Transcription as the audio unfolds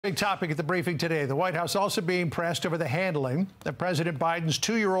Big topic at the briefing today. The White House also being pressed over the handling of President Biden's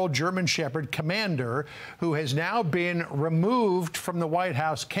 2-year-old German Shepherd, Commander, who has now been removed from the White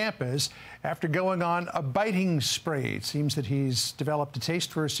House campus after going on a biting spree. It seems that he's developed a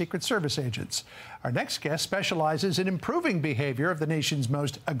taste for Secret Service agents. Our next guest specializes in improving behavior of the nation's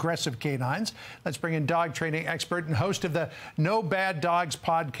most aggressive canines. Let's bring in dog training expert and host of the No Bad Dogs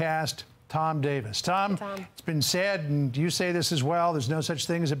podcast, Tom Davis. Tom, it's been said, and you say this as well, there's no such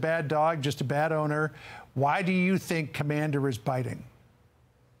thing as a bad dog, just a bad owner. Why do you think Commander is biting?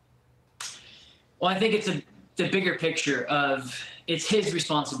 Well, I think it's the bigger picture of it's his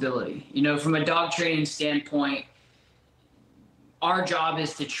responsibility. You know, from a dog training standpoint, our job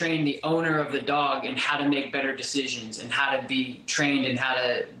is to train the owner of the dog and how to make better decisions and how to be trained and how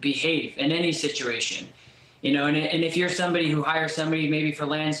to behave in any situation. You know, and if you're somebody who hires somebody maybe for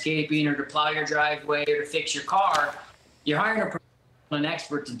landscaping or to plow your driveway or to fix your car, you're hiring an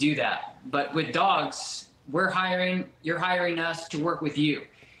expert to do that. But with dogs, you're hiring us to work with you.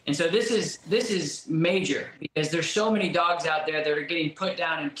 And so this is major because there's so many dogs out there that are getting put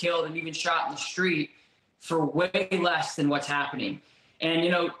down and killed and even shot in the street for way less than what's happening. And, you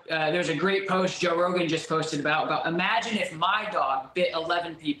know, there's a great post Joe Rogan just posted about imagine if my dog bit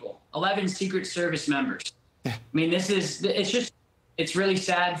 11 people, 11 Secret Service members. I mean, it's really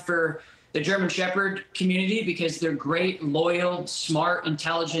sad for the German Shepherd community because they're great, loyal, smart,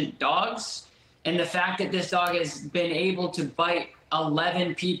 intelligent dogs. And the fact that this dog has been able to bite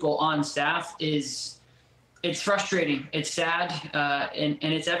 11 people on staff it's frustrating. It's sad. And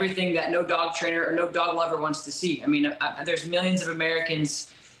it's everything that no dog trainer or no dog lover wants to see. I mean, there's millions of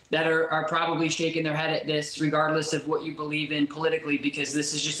Americans that are probably shaking their head at this, regardless of what you believe in politically, because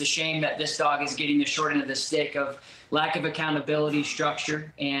this is just a shame that this dog is getting the short end of the stick of lack of accountability,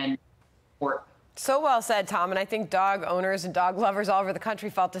 structure, and support. So well said, Tom. And I think dog owners and dog lovers all over the country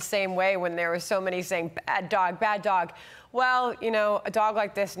felt the same way when there were so many saying, bad dog, bad dog. Well, you know, a dog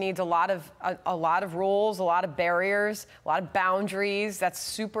like this needs a lot of rules, a lot of barriers, a lot of boundaries. That's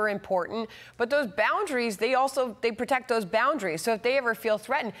super important. But those boundaries, they protect those boundaries. So if they ever feel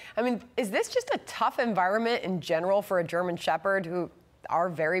threatened, I mean, is this just a tough environment in general for a German Shepherd who are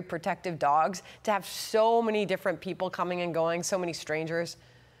very protective dogs to have so many different people coming and going, so many strangers?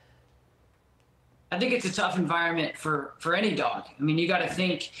 I think it's a tough environment for any dog. I mean, you got to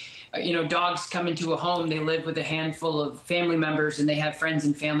think, you know, dogs come into a home, they live with a handful of family members and they have friends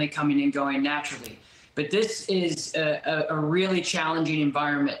and family coming and going naturally. But this is a really challenging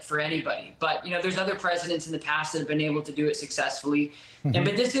environment for anybody. But, you know, there's other presidents in the past that have been able to do it successfully. Mm-hmm.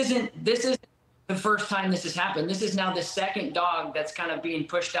 But this isn't the first time this has happened. This is now the second dog that's kind of being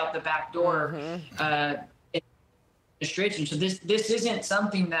pushed out the back door. Mm-hmm. So this isn't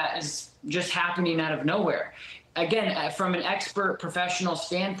something that is just happening out of nowhere. Again, from an expert professional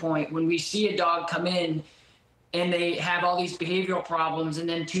standpoint, when we see a dog come in and they have all these behavioral problems, and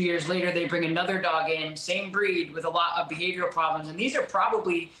then 2 years later they bring another dog in, same breed, with a lot of behavioral problems, and these are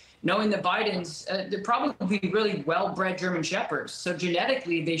probably, knowing the Bidens, they're probably really well-bred German Shepherds. So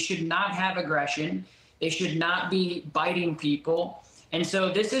genetically, they should not have aggression. They should not be biting people. And so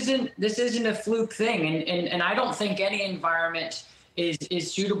this isn't a fluke thing. And I don't think any environment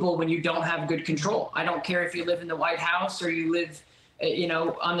is suitable when you don't have good control. I don't care if you live in the White House or you live, you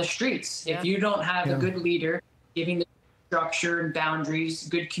know, on the streets. Yeah. If you don't have a good leader giving the structure and boundaries,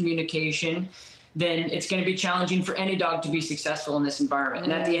 good communication, then it's going to be challenging for any dog to be successful in this environment.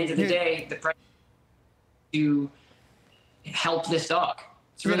 And at the end of the day, the president to help this dog.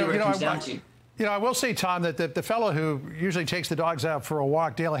 It's really what it comes down to. You know, I will say, Tom, that the fellow who usually takes the dogs out for a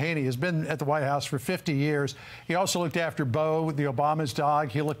walk, Dale Haney, has been at the White House for 50 years. He also looked after Bo, the Obama's dog.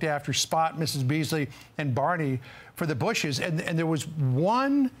 He looked after Spot, Mrs. Beasley, and Barney for the Bushes. And there was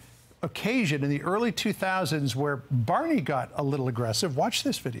one occasion in the early 2000s where Barney got a little aggressive. Watch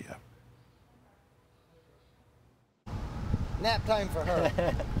this video. Nap time for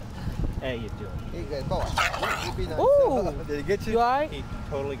her. Hey, you doing? Hey, good boy. Ooh! Did he get you? You all right? He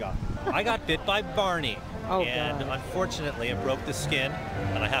totally got me. I got bit by Barney. Oh, and God. Unfortunately, it broke the skin,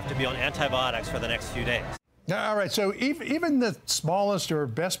 and I have to be on antibiotics for the next few days. All right, so even the smallest or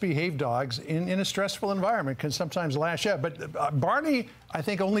best behaved dogs in a stressful environment can sometimes lash out. But Barney, I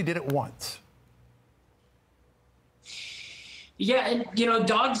think, only did it once. Yeah, and, you know,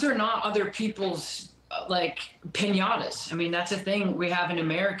 dogs are not other people's like piñatas. I mean, that's a thing we have in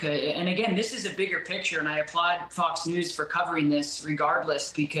America. And again, this is a bigger picture, and I applaud Fox News for covering this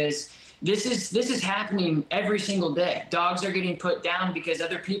regardless, because this is happening every single day. Dogs are getting put down because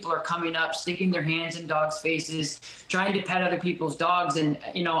other people are coming up, sticking their hands in dogs' faces, trying to pet other people's dogs. And,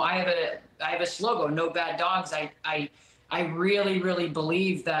 you know, I have a slogan, no bad dogs. I I really, really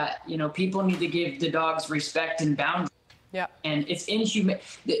believe that, people need to give the dogs respect and boundaries. Yeah. And it's inhumane.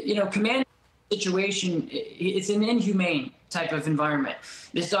 Command situation, it's an inhumane type of environment.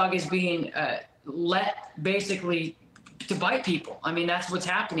 This dog is being let basically to bite people. I mean, that's what's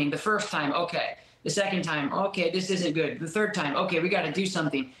happening. The first time, okay. The second time, okay, this isn't good. The third time, okay, we got to do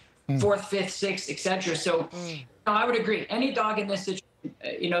something. Fourth, fifth, sixth, etc. So I would agree. Any dog in this situation,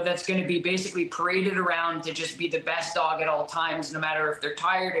 that's going to be basically paraded around to just be the best dog at all times, no matter if they're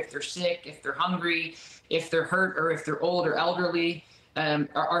tired, if they're sick, if they're hungry, if they're hurt, or if they're old or elderly,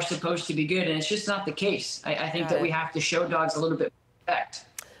 are supposed to be good. And it's just not the case. I think that we have to show dogs a little bit of respect.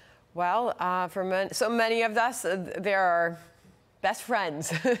 Well, for so many of us, there are best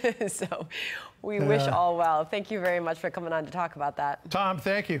friends. So we wish all well. Thank you very much for coming on to talk about that. Tom,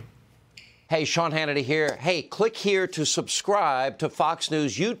 thank you. Hey, Sean Hannity here. Hey, click here to subscribe to Fox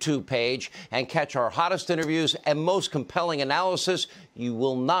News YouTube page and catch our hottest interviews and most compelling analysis. You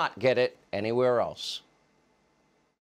will not get it anywhere else.